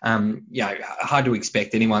 weeks. Hard to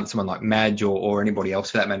expect someone like Madge or anybody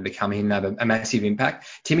else for that matter to come in and have a massive impact.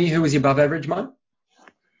 Timmy, who was your above average, mate?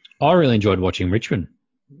 I really enjoyed watching Richmond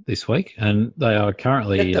this week, and they are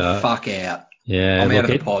currently... Get the fuck out. Yeah, I'm out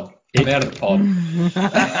of the pod. I'm out of the pod.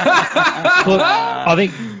 Look, I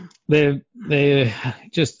think they're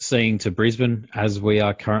just seeing to Brisbane as we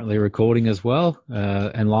are currently recording as well.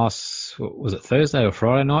 And was it Thursday or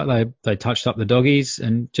Friday night? They touched up the Doggies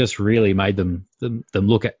and just really made them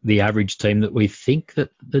look at the average team that we think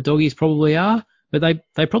that the Doggies probably are. But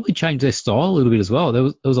they probably changed their style a little bit as well.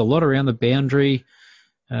 There was a lot around the boundary.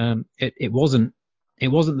 It wasn't it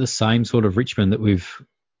wasn't the same sort of Richmond that we've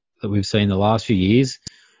seen the last few years,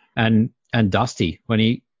 and Dusty when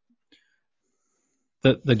he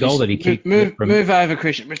the goal that he kicked. Move over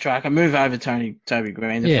Christian Petrarca. Move over Toby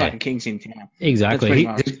Green. The fucking king's in town. Exactly.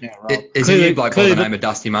 Is he a bloke by the name of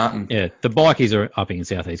Dusty Martin? Yeah, the bikies are upping in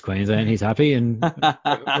Southeast Queensland. He's happy, and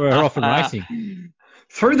we're off and racing.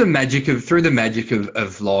 Through the magic of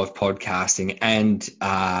live podcasting and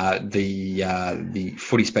the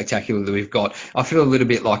footy spectacular that we've got, I feel a little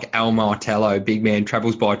bit like Al Martello, big man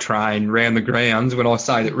travels by train round the grounds when I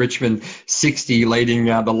say that Richmond 60 leading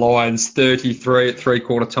the Lions 33 at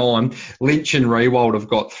 3/4 time. Lynch and Rewald have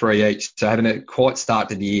got 3 each, so having a quite start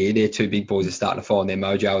to the year. Their two big boys are starting to find their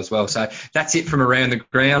mojo as well. So that's it from around the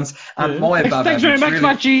grounds. Thanks very much,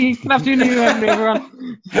 Matchy. Good afternoon,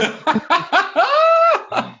 everyone.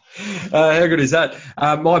 How good is that?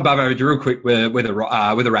 My above average, real quick, with the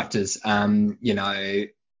Raptors.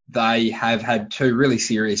 They have had two really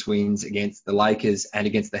serious wins against the Lakers and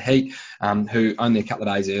against the Heat, who only a couple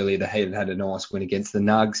of days earlier, the Heat had a nice win against the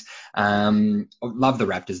Nugs. I love the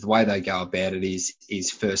Raptors. The way they go about it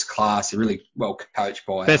is first class. They're really well coached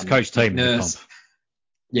by best coach team. Nurse.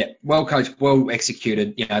 Yeah, well coached, well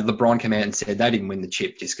executed. LeBron came out and said they didn't win the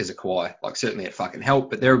chip just because of Kawhi. Certainly it fucking helped,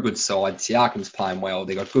 but they're a good side. Siakam's playing well.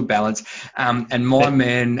 They got good balance. And my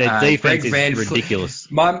man, their defense Greg is ridiculous.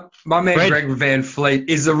 My man, Greg Van Fleet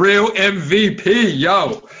is a real MVP,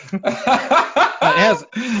 yo.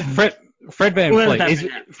 Fred Van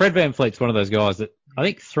Fleet? Fred Van Fleet's one of those guys that I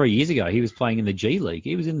think 3 years ago he was playing in the G League.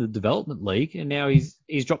 He was in the development league, and now he's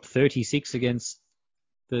dropped 36 against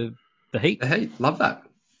the Heat. The Heat, love that.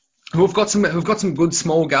 Who've got some good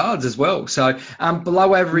small guards as well. So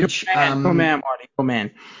below average. Poor man.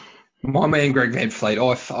 My man Greg Van Fleet,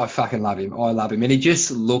 I fucking love him. I love him, and he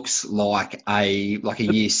just looks like a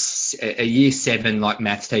year 7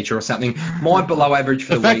 maths teacher or something. My below average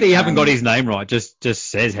for the fact week, that you haven't got his name right just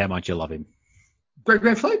says how much you love him. Greg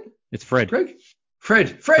Van Fleet. It's Fred. Fred.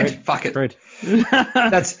 Fuck it. Fred.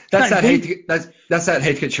 That's that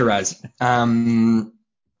Heathcote Shiraz.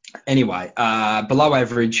 Anyway, below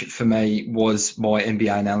average for me was my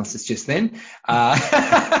NBA analysis just then.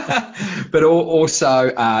 But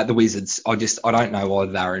also the Wizards. I don't know why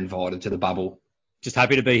they were invited to the bubble. Just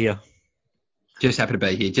happy to be here. Just happy to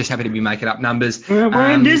be here. Just happy to be making up numbers. We're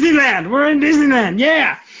in Disneyland.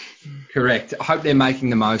 Yeah. Correct. I hope they're making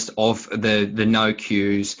the most of the no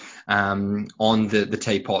queues on the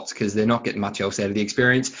teapots because they're not getting much else out of the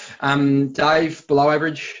experience. Dave, below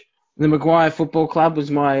average? The Maguire Football Club was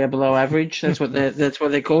my below average. That's what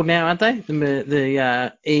they're called now, aren't they?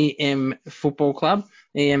 The EM Football Club,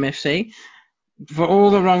 EMFC. For all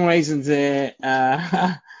the wrong reasons, they're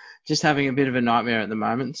just having a bit of a nightmare at the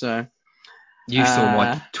moment. So you saw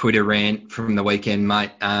my Twitter rant from the weekend,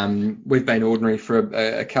 mate. We've been ordinary for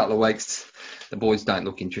a couple of weeks. The boys don't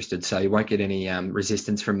look interested, so you won't get any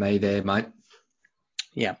resistance from me there, mate.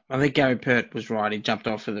 Yeah, I think Gary Pert was right. He jumped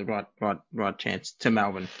off for the right chance to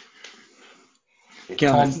Melbourne.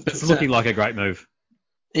 It's looking like a great move.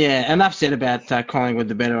 Yeah, enough said about Collingwood.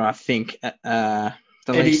 The better, I think. Eddie,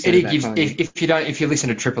 if you listen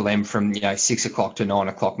to Triple M from 6 o'clock to 9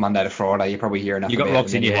 o'clock Monday to Friday, you're probably hearing enough about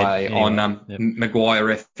rocks him in your head on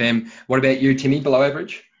Maguire FM. What about you, Timmy? Below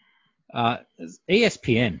average?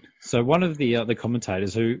 ESPN. So one of the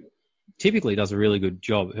commentators who typically does a really good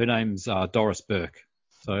job. Her name's Doris Burke.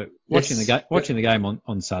 So watching the game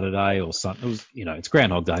on Saturday or Sunday, it was, it's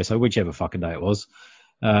Groundhog Day, so whichever fucking day it was.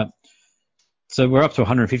 So we're up to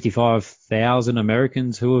 155,000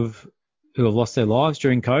 Americans who have lost their lives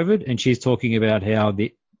during COVID, and she's talking about how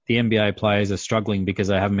the NBA players are struggling because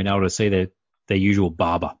they haven't been able to see their usual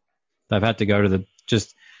barber. They've had to go to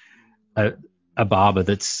a barber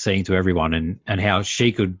that's seeing to everyone, and how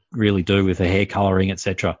she could really do with her hair colouring,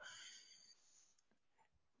 etc.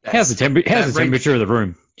 How's the temperature of the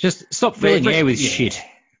room? Just stop filling the air with shit.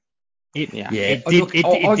 It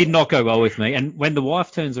did not go well with me. And when the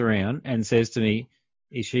wife turns around and says to me,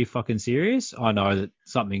 "Is she fucking serious?" I know that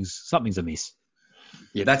something's amiss.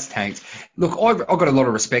 Yeah, that's tanked. Look, I've got a lot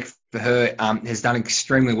of respect for her. Has done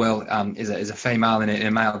extremely well as a female in a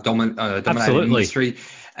male dominated industry.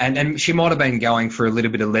 And she might have been going for a little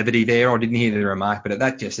bit of levity there. I didn't hear the remark, but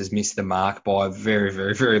that just has missed the mark by a very,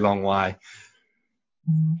 very, very long way.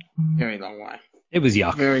 Very long way. It was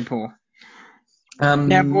yuck. Very poor.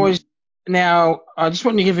 Now, boys, I just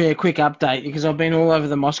want to give you a quick update because I've been all over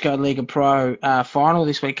the Moscow Liga Pro final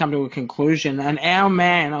this week, come to a conclusion. And our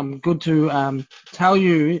man, I'm good to tell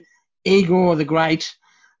you, Igor the Great,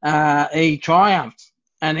 he triumphed.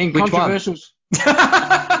 And in controversial...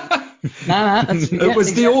 It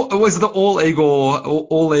was the All Igor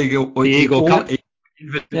Cup.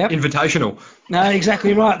 Yep. Invitational. No,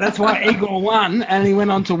 exactly right. That's why Igor won, and he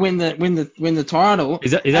went on to win the title.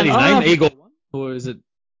 Is that his name, Igor? Or is it,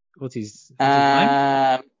 what's his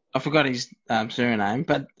name? I forgot his surname,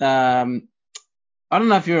 but I don't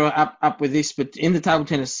know if you're up with this, but in the Table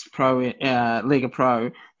Tennis Pro Liga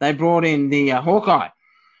Pro, they brought in the Hawkeye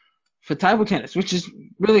for table tennis, which is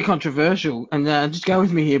really controversial. And just go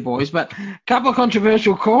with me here, boys. But a couple of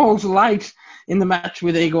controversial calls late in the match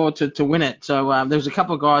with Igor to win it. So there was a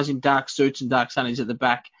couple of guys in dark suits and dark sunnies at the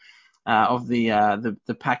back of the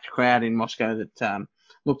packed crowd in Moscow that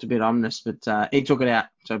looked a bit ominous, but he took it out.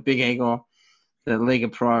 So big Igor. The Liga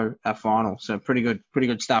Pro final, so pretty good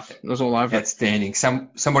stuff. It was all over. Outstanding.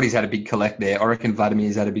 Somebody's had a big collect there. I reckon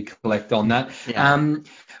Vladimir's had a big collect on that. Yeah.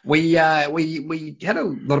 We had a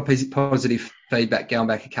lot of positive feedback going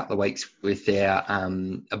back a couple of weeks with our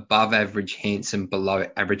above average, handsome, below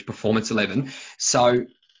average performance 11. So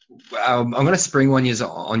I'm going to spring on you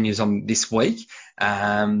on this week. We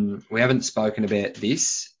haven't spoken about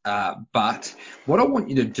this, but what I want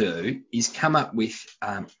you to do is come up with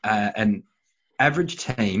an average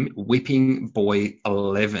team whipping boy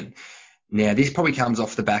 11. Now, this probably comes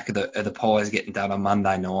off the back of the Pies getting done on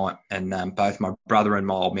Monday night, and both my brother and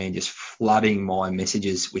my old man just flooding my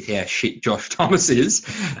messages with how shit Josh Thomas is.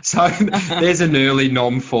 So there's an early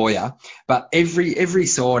nom for you. But every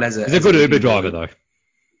side has a... He's a good Uber driver, though.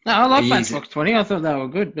 No, I like Matchbox 20. I thought they were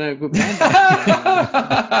good. They're a good band.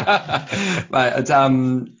 Mate,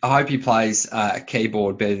 I hope he plays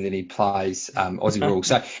keyboard better than he plays Aussie rules.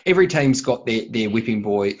 So every team's got their whipping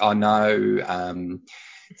boy. I know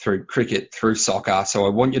through cricket, through soccer. So I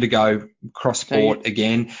want you to go cross-sport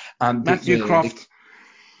again. Matthew Croft.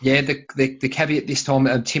 The caveat this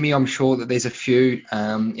time, Timmy, I'm sure that there's a few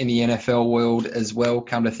in the NFL world as well,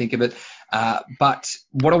 come to think of it. But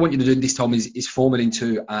what I want you to do this time is form it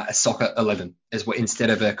into a soccer 11 as well, instead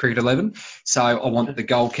of a cricket 11. So I want the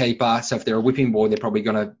goalkeeper. So if they're a whipping boy, they're probably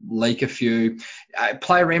going to leak a few.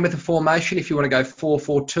 Play around with the formation if you want to go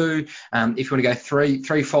 4-4-2. If you want to go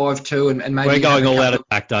 3-5-2, and maybe we're going all out at the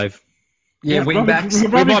back, Dave. Yeah, wing backs. We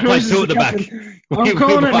might play two at the back. I'm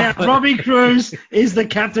calling it now. Robbie Cruz is the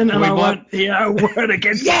captain, and I won't hear a word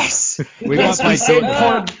against Yes! We might play two at the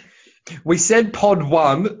back. We said pod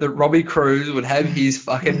 1 that Robbie Cruz would have his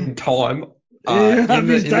fucking time in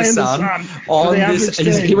the sun.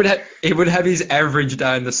 He would have his average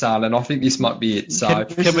day in the sun, and I think this might be it. So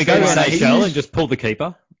can we go to NHL and just pull the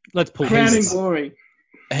keeper? Let's pull Crowning glory.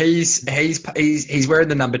 He's wearing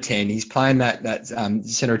the number 10. He's playing that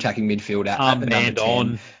centre attacking midfielder at the number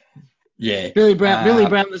 10. Yeah. Billy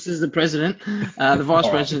Brown, this is the president. The vice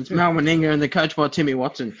president's Mal Meninga, and the coach by Timmy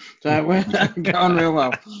Watson. So we're going real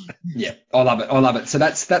well. Yeah, I love it. So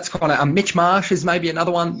that's kind of Mitch Marsh is maybe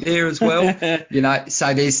another one there as well.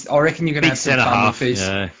 So there's. I reckon you're going to have some fun with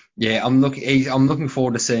this. Yeah, I'm looking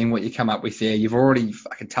forward to seeing what you come up with there. You've already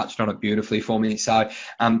fucking touched on it beautifully for me. So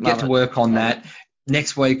get to work on that.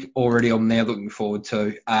 Next week already I'm now looking forward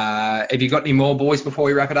to. Have you got any more, boys, before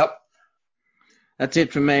we wrap it up? That's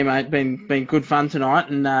it from me, mate. Been good fun tonight,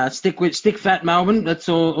 and stick fat, Melbourne. That's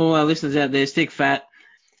all our listeners out there. Stick fat.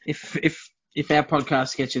 If our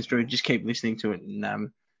podcast gets you through, just keep listening to it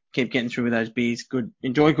and keep getting through with those beers. Good,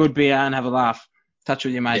 enjoy good beer and have a laugh. Touch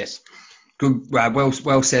with your mates. Yeah. Good.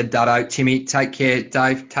 Well said, Duddo. Timmy, take care.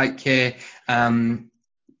 Dave, take care.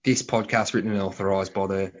 This podcast written and authorised by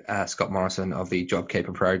the Scott Morrison of the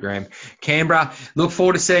JobKeeper program. Canberra, look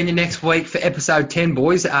forward to seeing you next week for episode 10,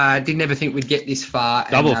 boys. Didn't ever think we'd get this far.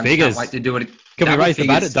 Double figures. Can't wait to do it. Can we raise the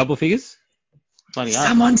bat at double figures?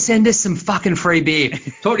 Someone send us some fucking free beer.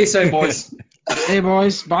 Talk to you soon, boys. Hey,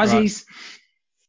 boys. Buzzies. Right.